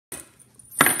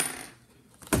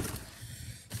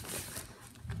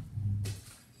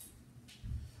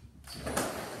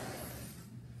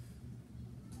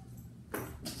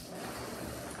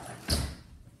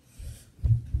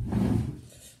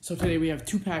So today we have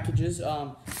two packages.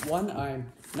 One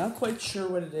I'm not quite sure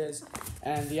what it is,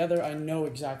 and the other I know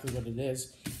exactly what it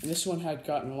is. And this one had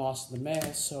gotten lost in the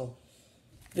mail, so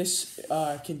this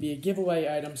can be a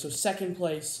giveaway item. So second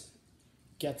place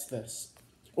gets this,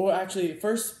 or actually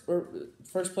first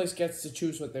place gets to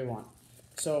choose what they want.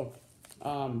 So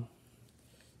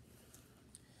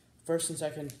first and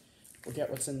second will get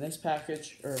what's in this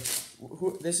package, or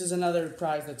this is another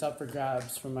prize that's up for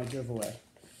grabs from my giveaway.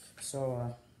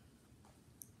 So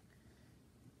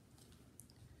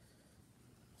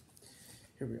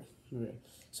here we go.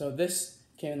 So this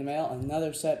came in the mail,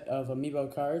 another set of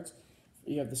Amiibo cards.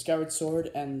 You have the Skyward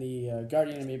Sword and the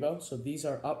Guardian Amiibo. So these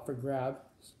are up for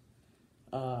grabs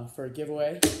for a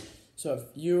giveaway. So if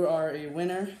you are a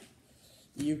winner,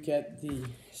 you get the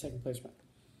second place one.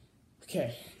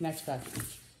 Okay, next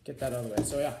package. Get that out of the way.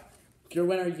 So yeah, if you're a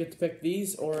winner, you get to pick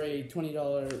these or a $20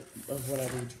 of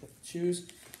whatever you choose.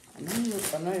 I'm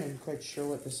not even quite sure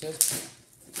what this is.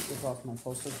 Rip off my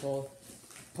postal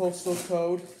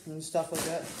code and stuff like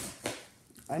that.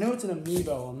 I know it's an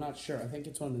Amiibo. I'm not sure. I think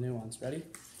it's one of the new ones. Ready?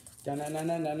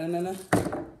 Da-na-na-na-na-na-na.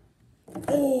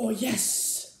 Oh,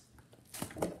 yes!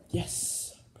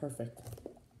 Yes. Perfect.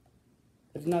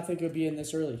 I did not think it would be in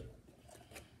this early.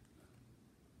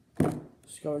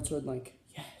 Skyward Sword Link.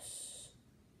 Yes.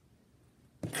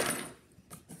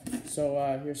 So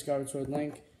here's Skyward Sword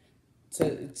Link.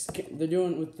 They're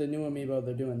doing with the new Amiibo.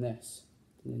 They're doing this,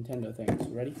 the Nintendo thing. So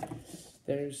ready?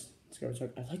 There's Skyward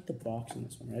Sword. I like the box in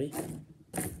this one. Ready?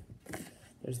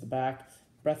 There's the back.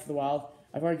 Breath of the Wild.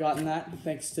 I've already gotten that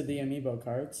thanks to the Amiibo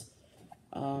cards.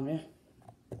 Yeah.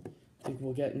 I think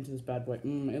we'll get into this bad boy.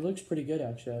 It looks pretty good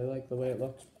actually. I like the way it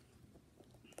looks.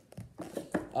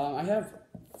 I have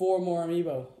 4 more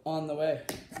Amiibo on the way.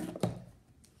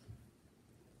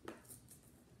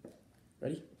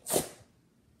 Ready?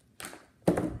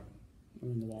 I'm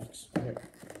in the box. Here.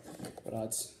 What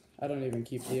odds? I don't even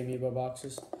keep the Amiibo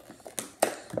boxes.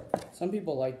 Some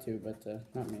people like to, but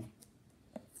not me.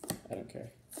 I don't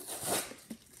care.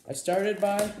 I started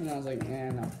by, and I was like,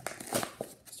 no.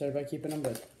 I started by keeping them,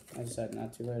 but I decided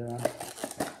not to later on.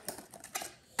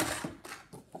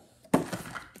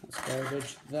 That's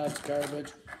garbage. That's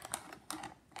garbage.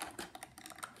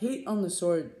 Hate on the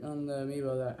sword, on the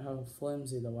Amiibo, that how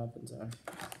flimsy the weapons are.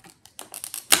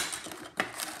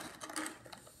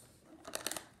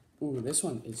 Ooh, this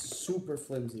one is super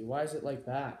flimsy. Why is it like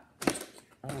that?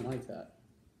 I don't like that.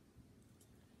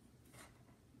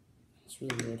 It's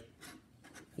really weird.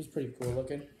 He's pretty cool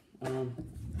looking. Let's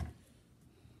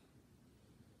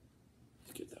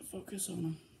get that focus on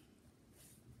him.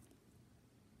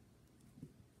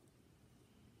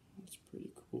 That's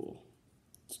pretty cool.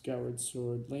 Skyward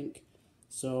Sword Link.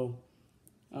 So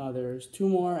there's 2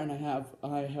 more, and I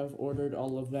have ordered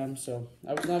all of them. So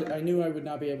I knew I would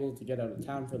not be able to get out of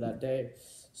town for that day,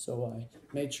 so I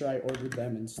made sure I ordered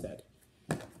them instead.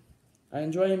 I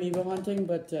enjoy Amiibo hunting,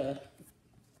 but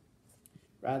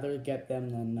rather get them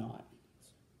than not.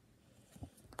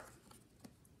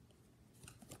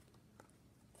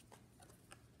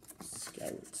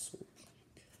 Skyward Sword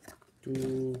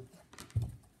Link.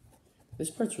 This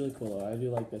part's really cool though. I do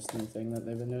like this new thing that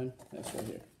they've been doing. This right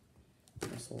here.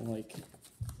 This little like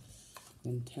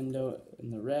Nintendo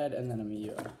in the red, and then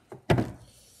Amiibo.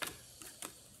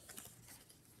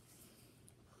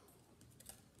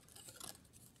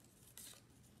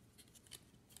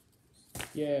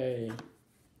 Yay.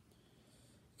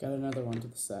 Got another one to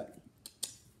the set.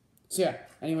 So yeah,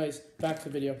 anyways, back to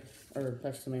the video, or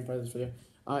back to the main part of this video.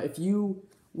 If you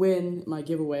win my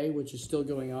giveaway, which is still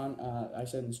going on, I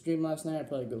said in the stream last night, I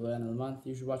probably go to the end of the month.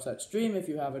 You should watch that stream if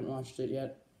you haven't watched it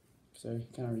yet, because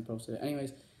I kind of reposted it.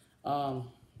 Anyways,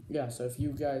 yeah, so if you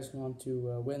guys want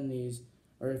to win these,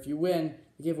 or if you win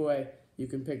the giveaway, you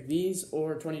can pick these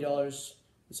or $20,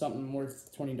 something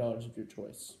worth $20 of your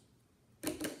choice.